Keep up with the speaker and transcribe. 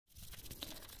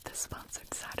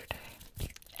sponsored Saturday,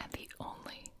 and the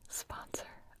only sponsor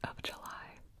of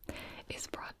July is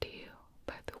brought to you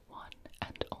by the one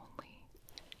and only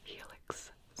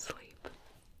Helix Sleep.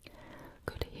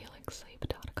 Go to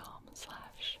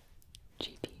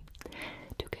helixsleep.com/GB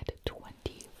to get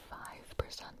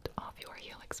 25% off your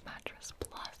Helix mattress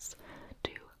plus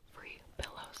 2 free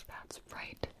pillows. That's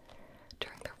right,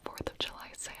 during their 4th of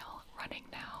July sale running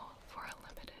now for a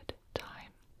limited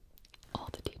time. All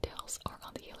the details are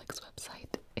on the Helix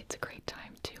website. It's a great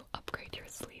time to upgrade your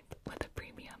sleep with a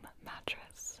premium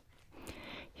mattress.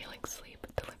 Helix Sleep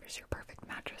delivers your perfect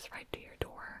mattress right to your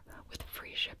door with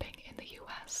free shipping in the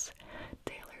US,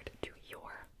 tailored to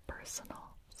your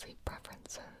personal sleep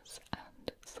preferences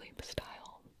and sleep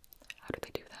style. How do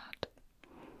they do that?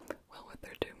 Well, with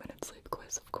their 2-minute sleep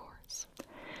quiz, of course.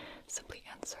 Simply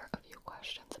answer a few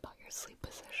questions about your sleep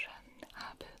position,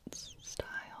 habits,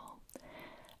 style,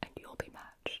 and you'll be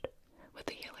matched with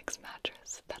a Helix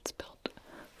mattress that's built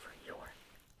for your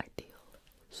ideal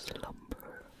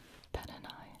slumber. Ben and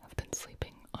I have been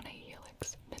sleeping on a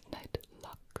Helix Midnight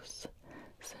Luxe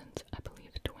since, I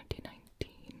believe,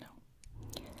 2019.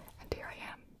 And here I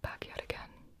am, back yet again,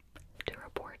 to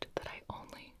report that I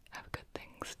only have good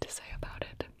things to say about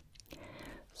it.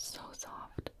 So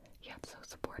soft, yet so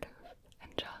supportive,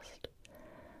 and just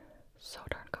so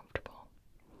darn comfortable.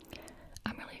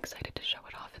 I'm really excited to show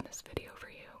it off in this video for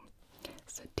you.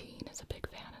 Satine is a big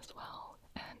fan as well,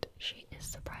 and she is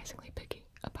surprisingly picky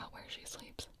about where she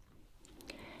sleeps.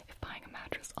 If buying a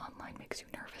mattress online makes you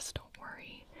nervous, don't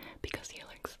worry, because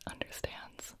Helix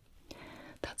understands.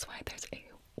 That's why there's a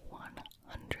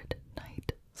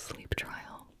 100-night sleep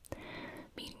trial,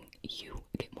 meaning you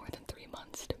get more than 3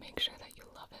 months to make sure that you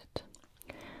love it.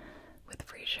 With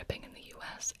free shipping in the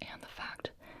US and the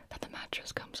fact that the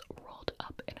mattress comes rolled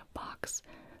up in a box,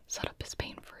 setup is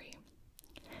pain-free.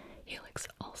 Helix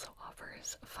also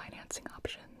offers financing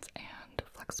options and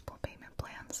flexible payment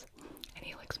plans, and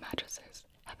Helix mattresses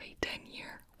have a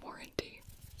 10-year warranty.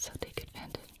 So take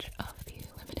advantage of the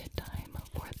limited time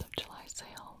 4th of July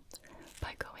sale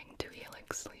by going to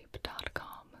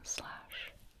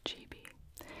helixsleep.com/GB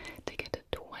to get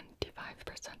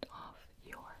 25% off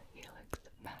your Helix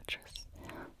mattress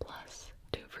plus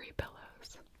 2 free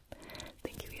pillows.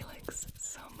 Thank you, Helix,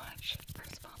 so much for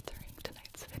sponsoring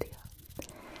tonight's video,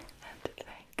 and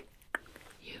thank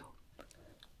you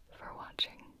for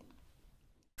watching.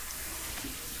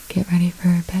 Get ready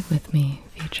for bed with me,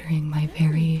 featuring my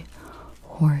very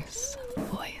hoarse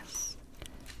voice.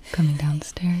 Coming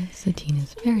downstairs, Satine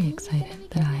is very excited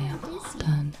that I am all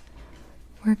done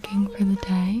working for the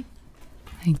day.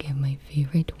 I get my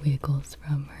favorite wiggles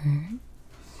from her,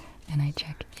 and I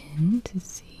check in to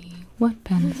see what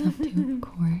Ben is up to, of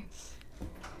course.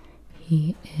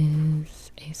 He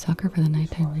is a sucker for the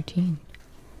nighttime routine,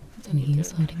 so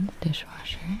he's loading the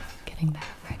dishwasher, getting that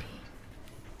ready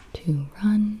to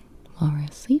run while we're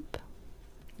asleep.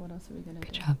 What else are we gonna do?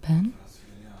 Good job, Ben.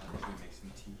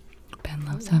 Ben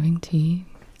loves having tea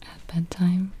at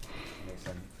bedtime.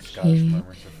 He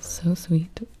is so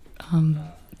sweet.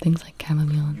 Things like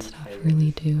chamomile and stuff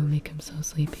really do make him so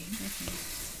sleepy.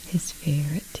 His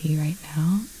favorite tea right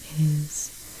now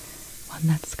is one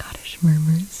that Scottish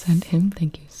Murmurs sent him.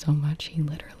 Thank you so much. He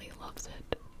literally loves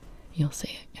it. You'll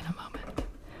see it in a moment. But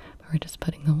we're just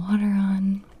putting the water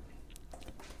on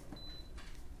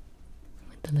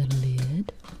with the little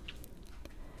lid.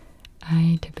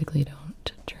 I typically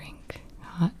don't drink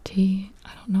hot tea.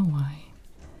 I don't know why.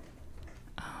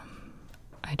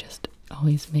 I just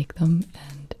always make them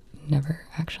and never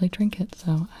actually drink it,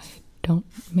 so I don't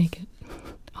make it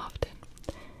often.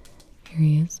 Here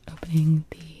he is opening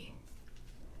the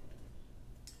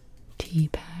tea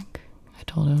pack. I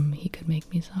told him he could make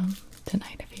me some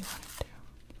tonight if he wanted to.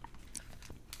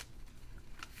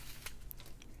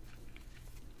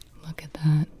 Look at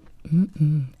that.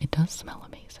 It does smell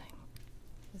amazing.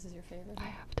 This is your favorite? I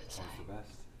have to say. It's the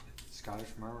best. It's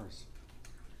Scottish Murmurs.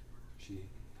 She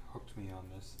hooked me on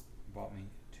this, bought me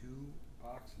 2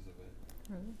 boxes of it.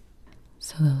 Really?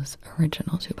 So those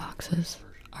original 2 boxes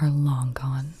are long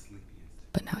gone,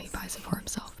 but now he buys it for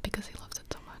himself because he loves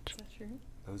it so much. Is that true?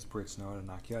 Those Brits know how to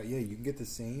knock you out. Yeah, you can get the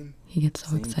same. He gets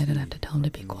so excited I have to tell him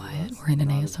to be quiet. We're in an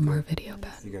ASMR video,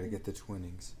 Ben. You gotta get the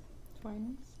Twinnings.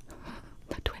 Twinings?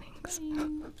 The Twinnings.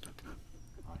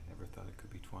 I never thought it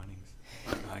could be Twinings.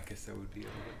 I guess that would be a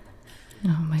little bit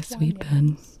Oh, my sweet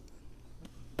Ben.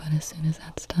 But as soon as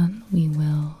that's done, we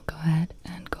will go ahead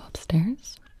and go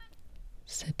upstairs.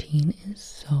 Satine is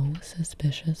so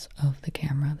suspicious of the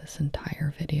camera this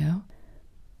entire video,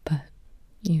 but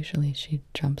usually she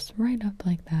jumps right up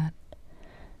like that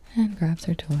and grabs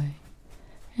her toy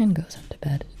and goes up to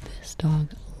bed This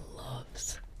dog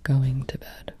loves going to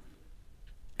bed.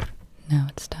 Now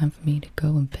it's time for me to go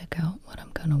and pick out what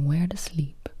I'm gonna wear to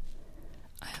sleep.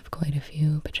 I have quite a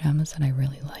few pajamas that I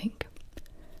really like.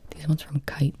 These ones from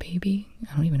Kite Baby.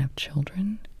 I don't even have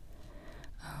children.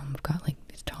 I've got like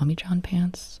these Tommy John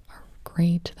pants are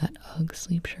great. That UGG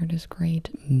sleep shirt is great.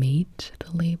 Mate,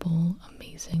 the label,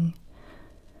 amazing.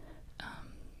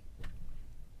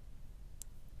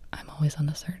 I'm always on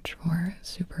the search for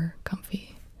super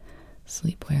comfy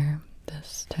sleepwear.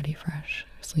 This Teddy Fresh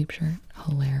sleep shirt,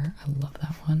 Hilaire, I love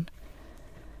that one.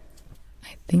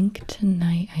 I think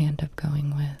tonight I end up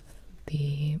going with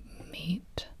the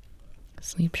Mate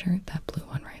sleep shirt, that blue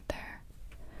one right there.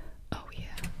 Oh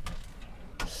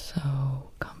yeah,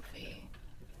 so comfy.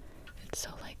 It's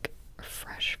so like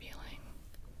fresh feeling.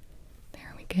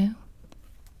 There we go.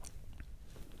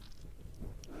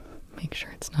 Make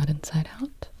sure it's not inside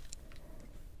out.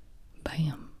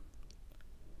 Bam.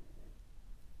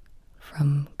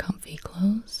 From comfy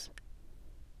clothes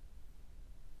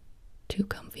to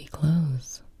comfy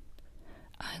clothes.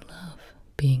 I love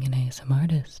being an ASMR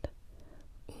artist.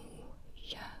 Ooh,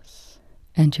 yes.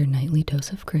 And your nightly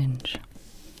dose of cringe.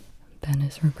 Ben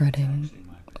is regretting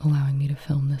allowing me to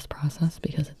film this process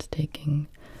because it's taking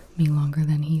me longer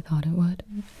than he thought it would.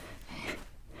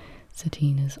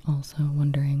 Satine is also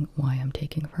wondering why I'm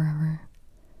taking forever.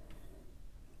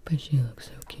 But she looks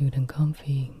so cute and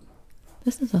comfy.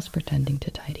 This is us pretending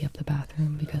to tidy up the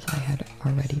bathroom because I had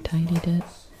already tidied it.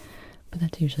 But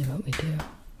that's usually what we do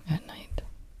at night.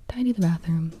 Tidy the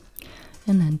bathroom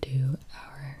and then do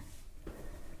our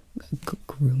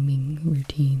grooming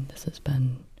routine. This has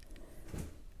been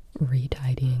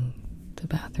retidying the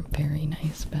bathroom. Very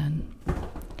nice, Ben.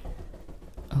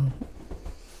 Oh.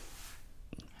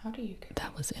 How do you get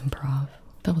that was improv.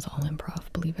 That was all improv,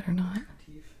 believe it or not.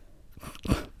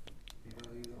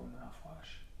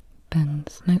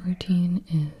 Ben's night routine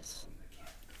is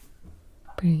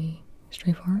pretty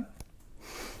straightforward.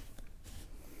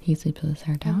 He sleeps with his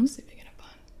hair down. I'm sleeping in a bun.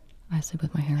 I sleep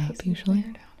with my hair up usually.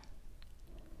 Hair down.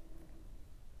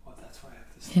 Well, that's why I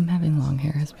have to Him having long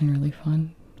hair has been really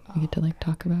fun. We get to like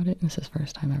talk about it. This is his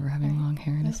first time ever having long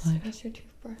hair in his life. Where's your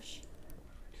toothbrush?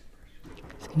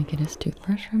 He's gonna get his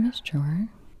toothbrush from his drawer.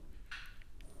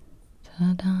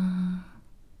 Ta-da!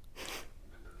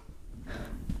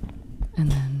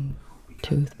 And then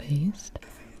toothpaste.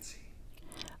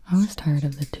 I was tired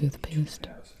of the toothpaste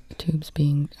tubes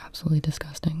being absolutely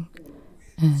disgusting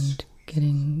and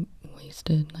getting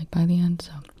wasted like by the end,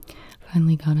 so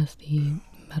finally got us the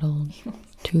metal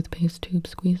toothpaste tube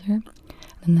squeezer.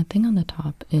 And the thing on the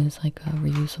top is like a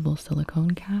reusable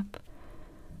silicone cap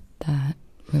that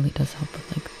really does help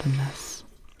with like the mess.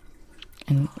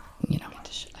 And you know,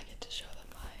 I get to show them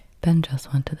my. Ben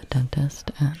just went to the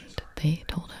dentist and they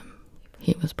told him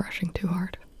he was brushing too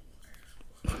hard.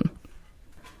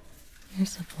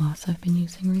 Here's the floss I've been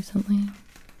using recently.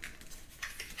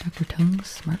 Dr. Tung's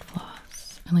Smart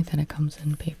Floss. I like that it comes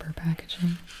in paper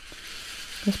packaging.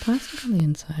 There's plastic on the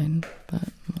inside, but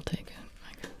we'll take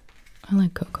it. I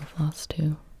like Cocoa Floss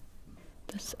too.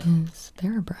 This is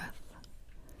TheraBreath.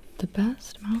 The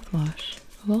best mouthwash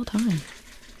of all time.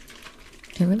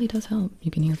 It really does help.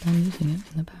 You can hear Ben using it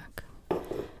in the back.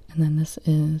 And then this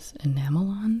is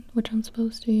Enamelon, which I'm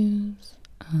supposed to use.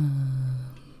 But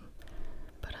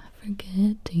I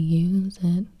forget to use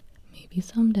it. Maybe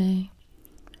someday.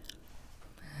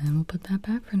 And we'll put that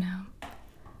back for now.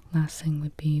 Last thing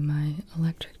would be my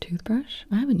electric toothbrush.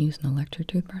 I haven't used an electric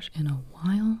toothbrush in a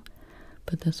while,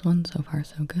 but this one so far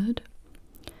so good.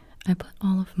 I put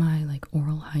all of my like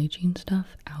oral hygiene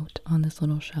stuff out on this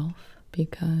little shelf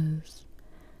because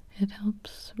it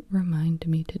helps remind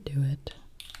me to do it.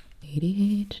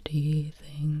 ADHD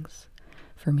things.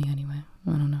 For me anyway.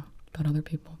 I don't know about other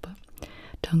people, but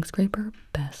tongue scraper,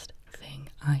 best thing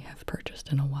I have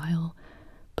purchased in a while,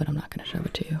 but I'm not going to show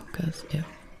it to you because ew.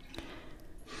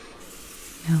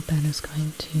 Now Ben is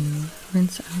going to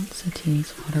rinse out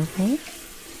Satine's water bowl.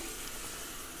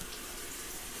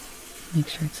 Make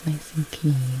sure it's nice and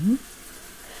clean.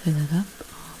 Fill it up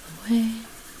all the way.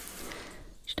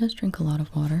 She does drink a lot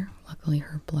of water. Luckily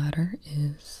her bladder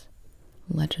is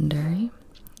legendary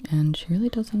and she really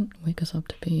doesn't wake us up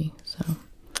to pee, so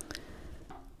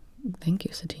thank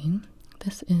you, Satine.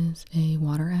 This is a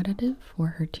water additive for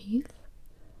her teeth,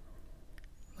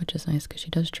 which is nice because she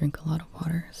does drink a lot of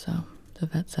water, so the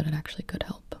vet said it actually could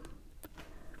help.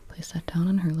 Place that down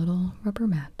on her little rubber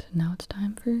mat. Now it's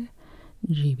time for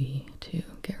Gibi to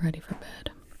get ready for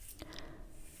bed.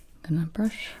 I'm gonna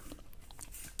brush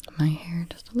my hair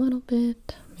just a little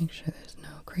bit, make sure there's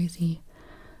no crazy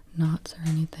knots or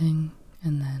anything,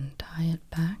 and then tie it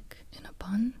back in a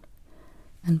bun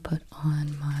and put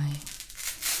on my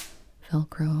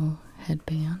Velcro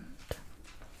headband.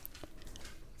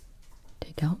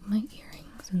 Take out my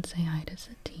earrings and say hi to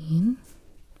Satine,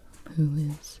 who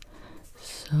is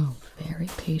so very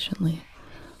patiently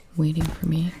waiting for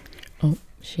me. Oh,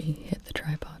 she hit the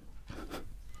tripod.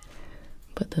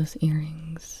 Put those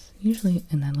earrings usually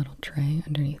in that little tray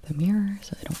underneath the mirror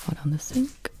so they don't fall down the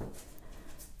sink.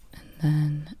 And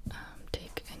then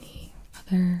take any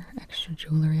other extra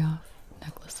jewelry off,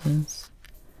 necklaces.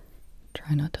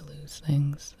 Try not to lose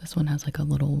things. This one has like a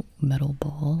little metal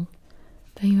ball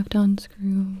that you have to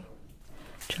unscrew.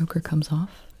 Choker comes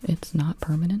off. It's not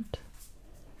permanent.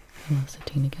 Hello,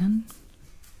 Satine again.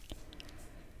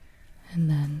 And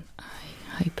then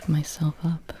I hype myself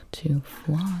up to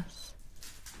floss.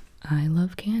 I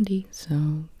love candy,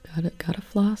 so gotta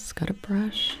floss, gotta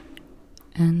brush.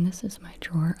 And this is my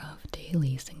drawer of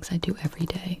dailies, things I do every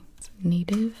day. It's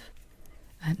native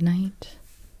at night.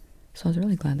 So I was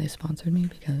really glad they sponsored me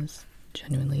because I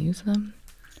genuinely use them.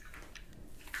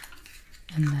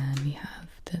 And then we have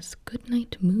this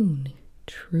Goodnight Moon,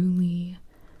 truly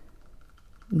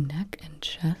neck and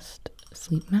chest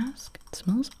sleep mask. It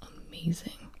smells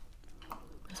amazing.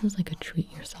 This is like a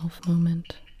treat yourself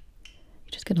moment.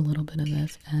 You just get a little bit of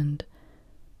this and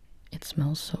it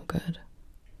smells so good.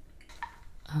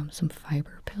 Some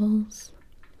fiber pills.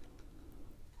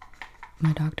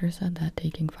 My doctor said that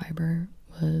taking fiber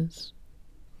was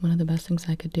one of the best things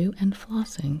I could do, and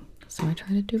flossing. So I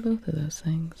try to do both of those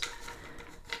things.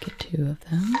 Get 2 of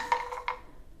them.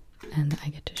 And I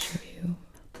get to show you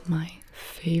my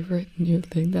favorite new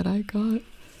thing that I got.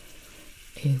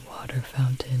 A water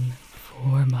fountain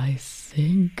for my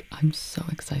sink. I'm so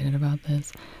excited about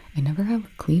this. I never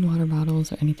have clean water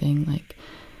bottles or anything like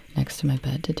next to my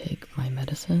bed to take my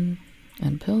medicine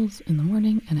and pills in the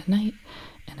morning and at night,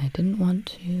 and I didn't want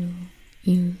to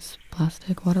use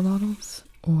plastic water bottles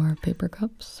or paper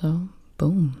cups, so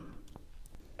boom.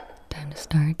 Time to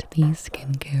start the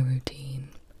skincare routine.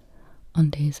 On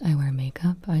days I wear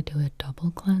makeup, I do a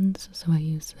double cleanse, so I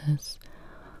use this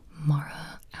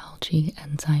Mara Algae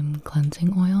Enzyme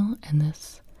Cleansing Oil, and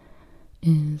this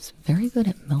is very good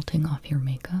at melting off your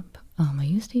makeup. I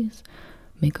used to use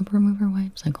makeup remover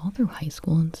wipes like all through high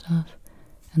school and stuff,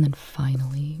 and then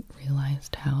finally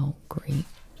realized how great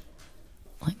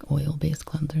like oil-based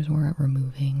cleansers were at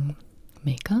removing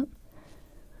makeup,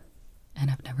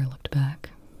 and I've never looked back.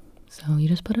 So you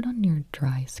just put it on your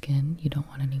dry skin. You don't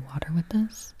want any water with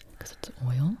this because it's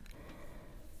oil,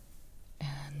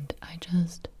 and I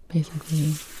just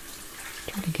basically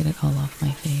try to get it all off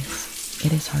my face.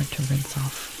 It is hard to rinse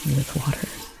off with water,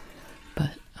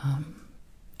 but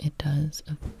it does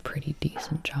a pretty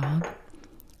decent job.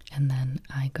 And then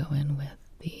I go in with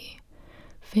the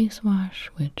face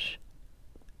wash, which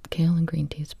kale and green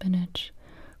tea spinach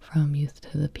from Youth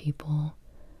to the People.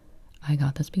 I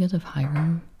got this because of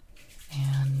Hiram,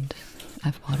 and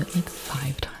I've bought it like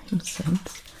 5 times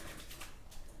since.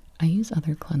 I use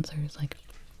other cleansers like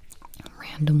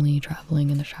randomly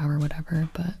traveling in the shower, whatever,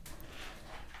 but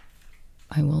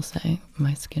I will say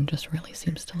my skin just really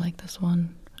seems to like this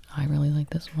one. I really like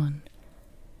this one,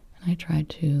 and I try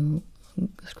to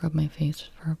scrub my face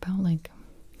for about like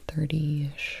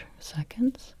 30-ish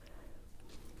seconds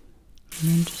and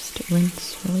then just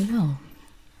rinse really well.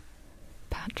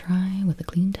 Pat dry with a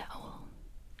clean towel.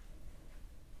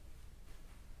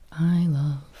 I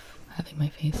love having my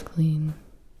face clean.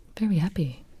 Very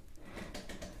happy.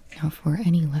 Now for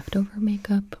any leftover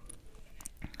makeup,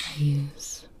 I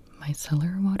use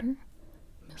micellar water,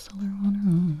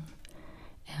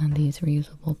 and these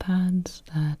reusable pads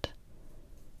that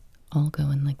all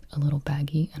go in like a little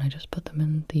baggie, and I just put them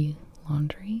in the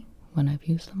laundry when I've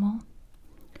used them all.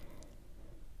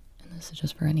 And this is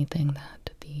just for anything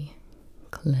that the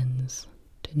cleanse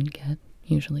didn't get,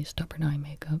 usually stubborn eye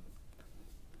makeup.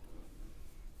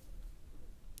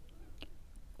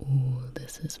 Ooh,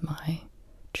 this is my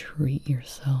treat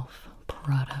yourself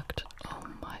product. Oh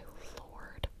my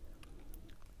lord.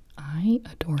 I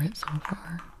adore it so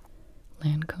far.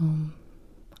 Lancome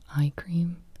eye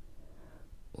cream.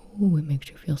 Ooh, it makes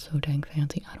you feel so dang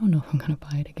fancy. I don't know if I'm gonna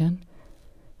buy it again.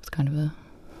 It's kind of a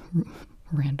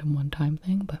random one-time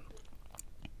thing, but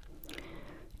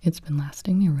it's been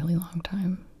lasting me a really long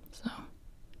time, so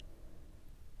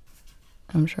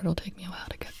I'm sure it'll take me a while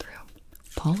to get through.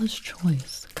 Paula's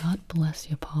Choice. God bless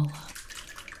you, Paula.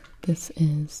 This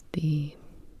is the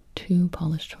 2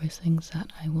 Paula's Choice things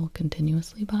that I will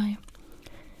continuously buy.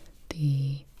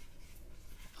 The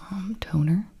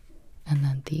toner, and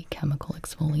then the chemical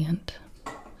exfoliant.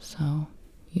 So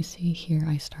you see here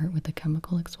I start with the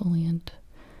chemical exfoliant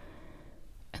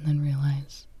and then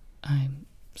realize I'm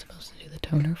supposed to do the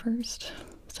toner first.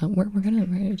 So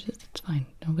it's fine.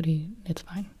 It's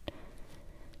fine.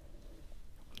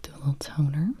 Do a little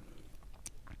toner.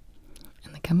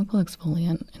 And the chemical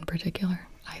exfoliant in particular,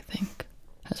 I think,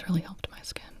 has really helped my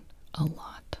skin a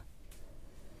lot.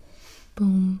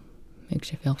 Boom.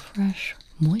 Makes you feel fresh.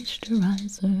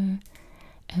 Moisturizer.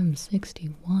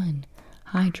 M61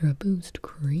 Hydra Boost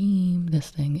Cream. This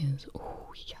thing is,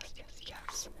 oh, yes, yes,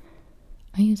 yes.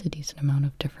 I use a decent amount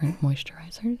of different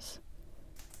moisturizers.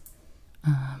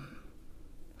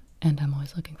 And I'm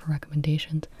always looking for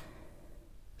recommendations.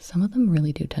 Some of them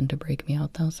really do tend to break me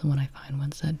out though, so when I find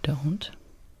ones that don't,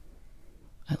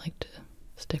 I like to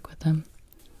stick with them.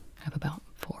 I have about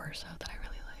 4 or so that I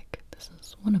really like. This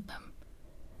is one of them.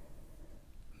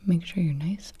 Make sure you're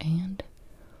nice and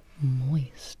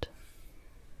moist.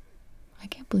 I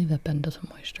can't believe that Ben doesn't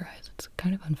moisturize. It's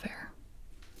kind of unfair.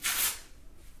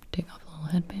 Take off the little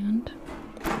headband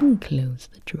and close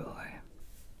the drawer.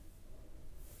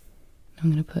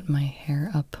 I'm going to put my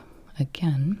hair up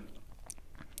again,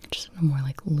 just in a more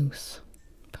like loose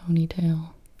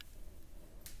ponytail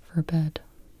for bed.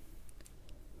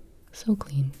 So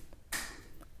clean.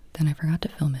 Then I forgot to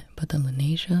film it, but the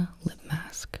Lanesia lip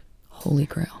mask. Holy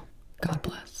grail. God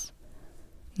bless.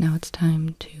 Now it's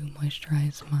time to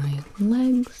moisturize my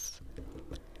legs.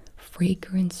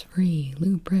 Fragrance-free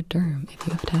Lubriderm. If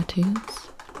you have tattoos,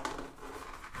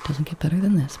 it doesn't get better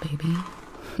than this, baby.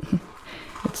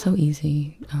 It's so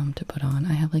easy to put on.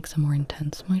 I have like some more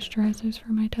intense moisturizers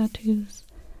for my tattoos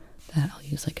that I'll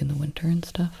use like in the winter and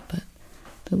stuff, but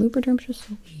the Lubriderm's just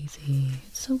so easy.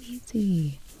 It's so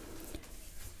easy.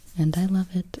 And I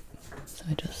love it. So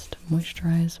I just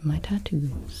moisturize my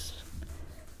tattoos.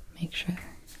 Make sure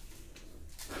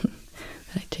that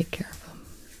I take care of them.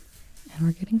 And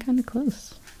we're getting kind of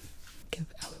close. Give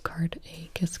Alucard a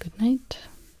kiss goodnight.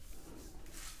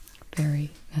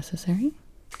 Very necessary.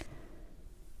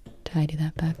 Tidy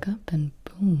that back up and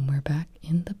boom, we're back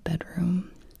in the bedroom.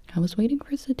 I was waiting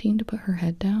for Satine to put her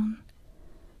head down,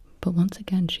 but once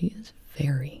again she is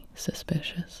very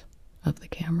suspicious of the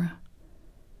camera.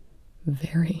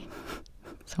 Very.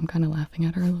 So I'm kind of laughing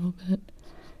at her a little bit.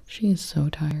 She is so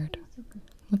tired.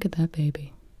 Look at that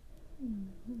baby.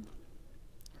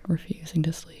 Refusing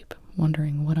to sleep,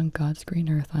 wondering what on God's green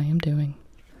earth I am doing.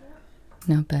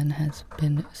 Now Ben has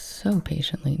been so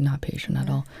patiently, not patient at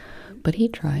all, but he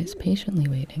tries patiently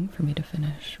waiting for me to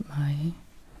finish my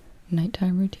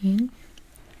nighttime routine.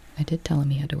 I did tell him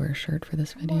he had to wear a shirt for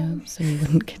this video so he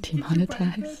wouldn't get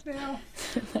demonetized.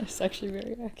 That's actually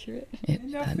very accurate.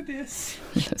 Enough of this.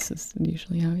 This is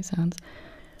usually how he sounds.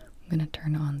 I'm gonna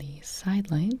turn on the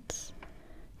side lights.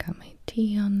 Got my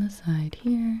tea on the side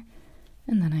here,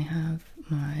 and then I have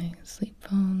my sleep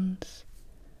phones,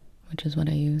 which is what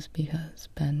I use because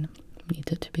Ben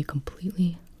needs it to be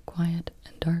completely quiet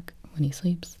and dark when he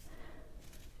sleeps.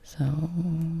 So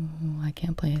I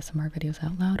can't play ASMR videos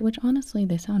out loud, which honestly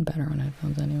they sound better on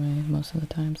headphones anyway most of the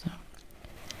time. So,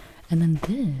 and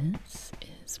then this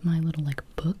is my little like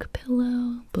book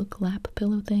lap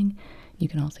pillow thing. You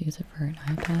can also use it for an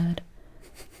iPad,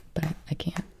 but I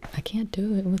can't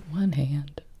do it with one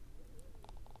hand.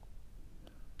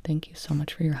 Thank you so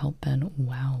much for your help, Ben.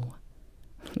 Wow.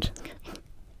 Just kidding.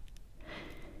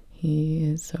 He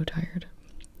is so tired.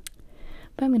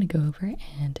 But I'm gonna go over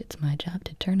and it's my job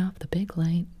to turn off the big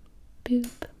light.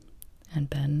 Boop. And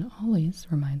Ben always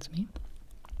reminds me,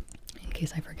 in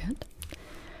case I forget,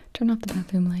 turn off the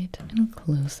bathroom light and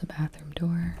close the bathroom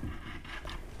door.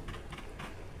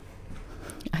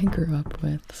 I grew up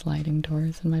with sliding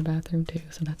doors in my bathroom too,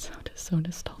 so that's so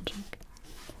nostalgic.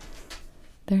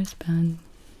 There's Ben.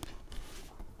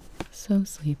 So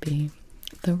sleepy.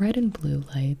 The red and blue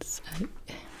lights,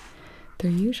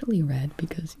 they're usually red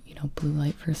because, you know, blue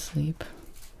light for sleep.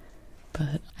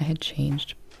 But I had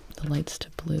changed the lights to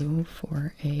blue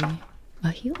for a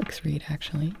Helix read,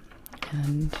 actually.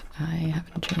 And I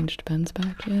haven't changed Ben's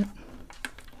back yet.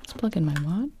 Let's plug in my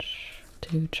watch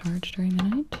to charge during the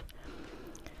night.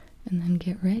 And then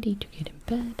get ready to get in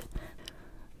bed.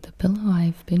 The pillow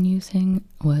I've been using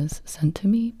was sent to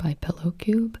me by Pillow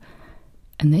Cube.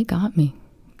 And they got me.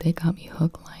 They got me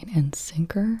hook, line, and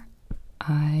sinker.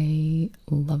 I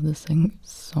love this thing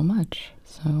so much.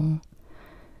 So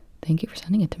thank you for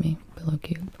sending it to me, Pillow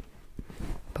Cube.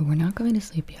 But we're not going to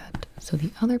sleep yet. So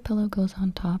the other pillow goes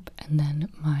on top, and then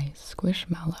my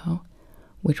Squishmallow,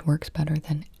 which works better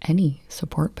than any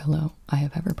support pillow I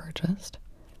have ever purchased,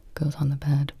 goes on the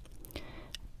bed.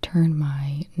 Turn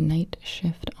my night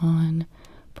shift on,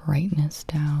 brightness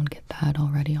down, get that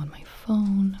already on my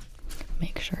phone.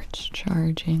 Make sure it's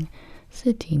charging.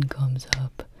 Satine comes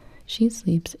up. She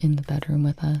sleeps in the bedroom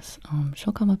with us.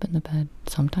 She'll come up in the bed.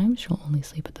 Sometimes she'll only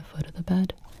sleep at the foot of the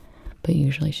bed, but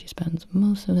usually she spends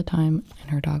most of the time in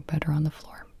her dog bed or on the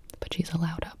floor, but she's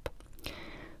allowed up.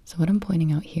 So what I'm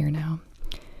pointing out here now,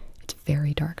 it's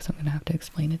very dark, so I'm going to have to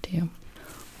explain it to you.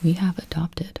 We have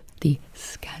adopted the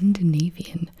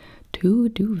Scandinavian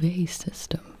two-duvet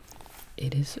system.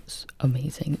 It is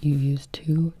amazing. You use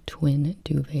 2 twin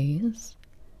duvets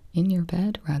in your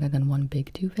bed rather than one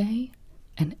big duvet,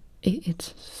 and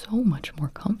it's so much more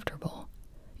comfortable.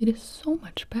 It is so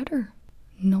much better.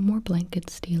 No more blanket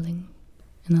stealing.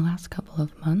 In the last couple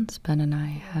of months, Ben and I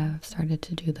have started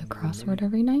to do the crossword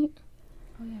every night.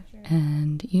 Oh yeah, sure.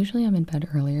 And usually I'm in bed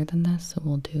earlier than this, so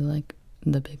we'll do like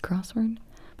the big crossword.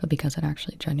 But because it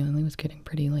actually genuinely was getting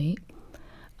pretty late,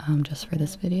 just for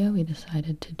this video, we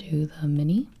decided to do the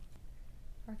mini.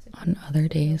 On other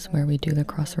days where we do the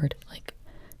crossword like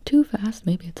too fast,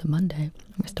 maybe it's a Monday,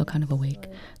 we're still kind of awake,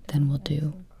 then we'll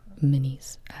do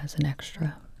minis as an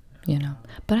extra, you know.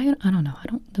 But I don't know,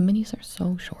 the minis are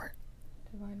so short.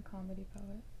 Divine comedy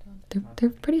poet. They're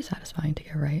pretty satisfying to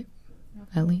get right,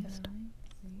 at least.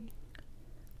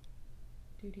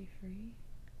 Duty free.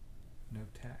 No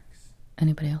tax.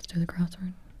 Anybody else do the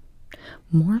crossword?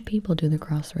 More people do the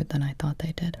crossword than I thought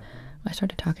they did. I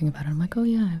started talking about it. I'm like, oh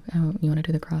yeah, you want to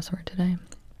do the crossword today?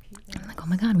 I'm like, oh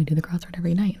my god, we do the crossword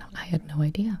every night. I had no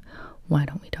idea. Why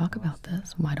don't we talk about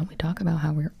this? Why don't we talk about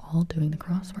how we're all doing the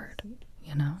crossword?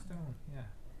 You know?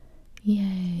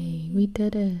 Yay, we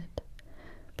did it.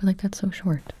 But like, that's so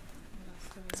short.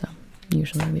 So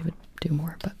usually we would do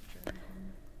more, but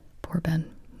poor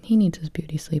Ben. He needs his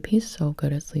beauty sleep. He's so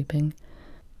good at sleeping.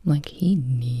 Like, he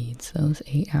needs those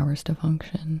 8 hours to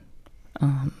function.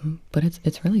 But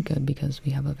it's really good because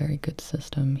we have a very good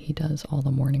system. He does all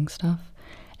the morning stuff,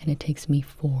 and it takes me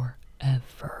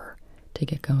forever to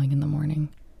get going in the morning.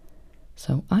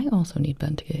 So I also need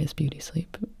Ben to get his beauty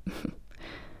sleep.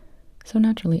 So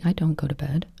naturally, I don't go to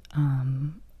bed.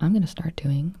 I'm going to start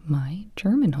doing my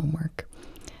German homework.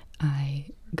 I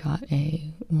got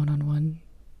a one-on-one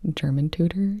German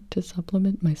tutor to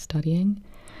supplement my studying,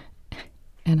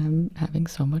 and I'm having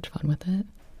so much fun with it.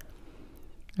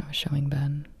 I was showing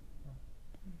Ben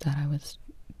that I was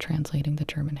translating the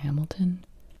German Hamilton.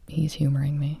 He's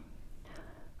humoring me.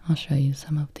 I'll show you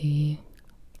some of the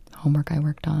homework I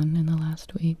worked on in the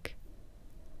last week.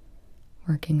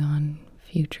 Working on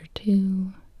Future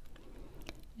 2,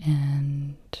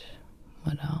 and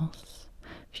what else?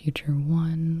 Future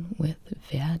 1 with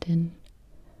werden,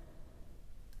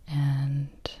 and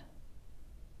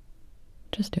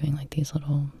just doing like these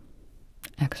little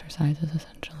exercises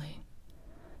essentially.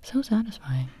 So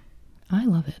satisfying. I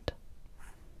love it.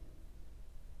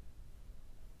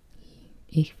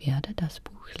 Ich werde das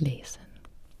Buch lesen.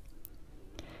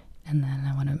 And then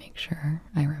I want to make sure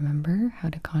I remember how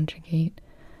to conjugate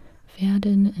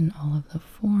werden in all of the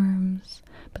forms.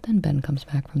 But then Ben comes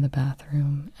back from the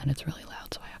bathroom and it's really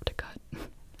loud, so I have to cut.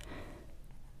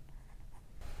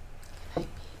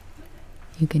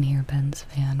 You can hear Ben's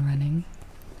fan running.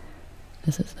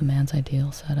 This is the man's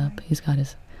ideal setup. He's got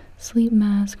his sleep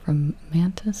mask from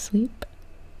Manta Sleep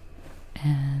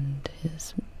and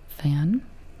his fan.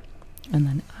 And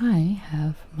then I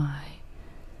have my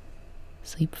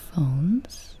sleep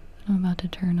phones that I'm about to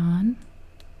turn on.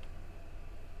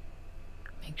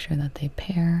 Make sure that they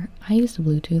pair. I use the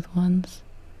Bluetooth ones.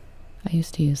 I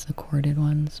used to use the corded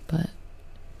ones, but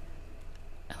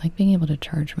I like being able to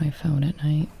charge my phone at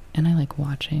night, and I like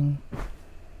watching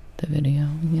the video,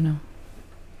 you know.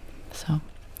 So,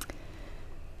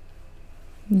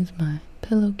 use my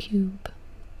pillow cube,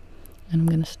 and I'm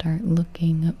gonna start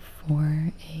looking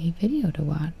for a video to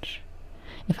watch.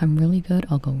 If I'm really good,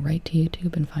 I'll go right to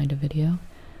YouTube and find a video.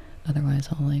 Otherwise,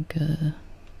 I'll like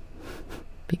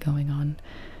be going on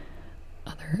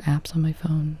other apps on my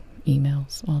phone,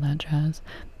 emails, all that jazz.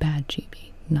 Bad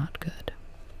Gibi, not good.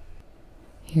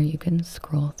 Here you can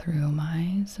scroll through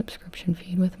my subscription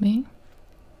feed with me.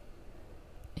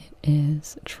 It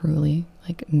is truly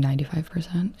like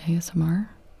 95% ASMR,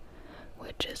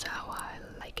 which is how I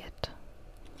like it.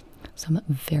 Some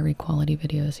very quality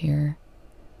videos here.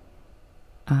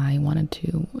 I wanted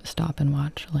to stop and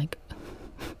watch like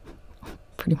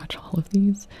pretty much all of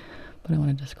these, but I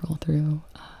wanted to scroll through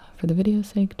for the video's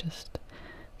sake, just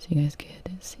so you guys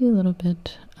could see a little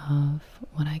bit of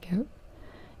what I get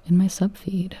in my sub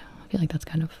feed. I feel like that's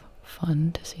kind of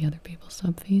fun to see other people's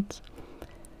sub feeds.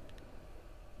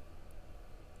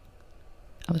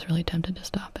 I was really tempted to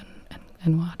stop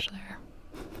and watch there.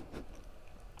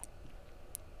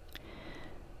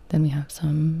 Then we have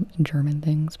some German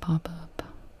things pop up.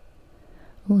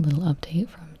 Oh, a little update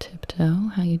from Tiptoe.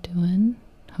 How you doing?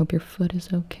 Hope your foot is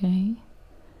okay.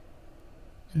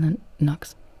 And then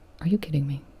Nux. Are you kidding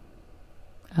me?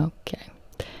 Okay.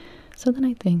 So then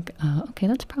I think, okay,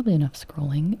 that's probably enough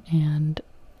scrolling, and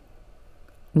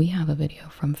we have a video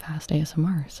from Fast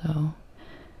ASMR, so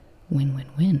win, win,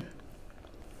 win.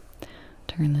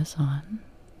 Turn this on.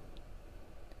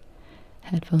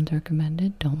 Headphones are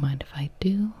recommended, don't mind if I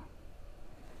do.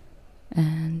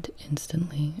 And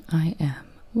instantly I am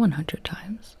 100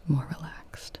 times more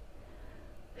relaxed.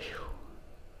 Whew.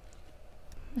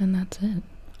 And that's it.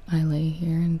 I lay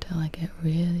here until I get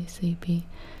really sleepy,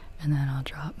 and then I'll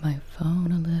drop my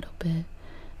phone a little bit,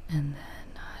 and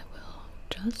then I will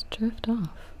just drift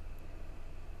off.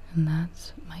 And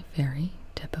that's my very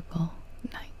typical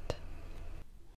night.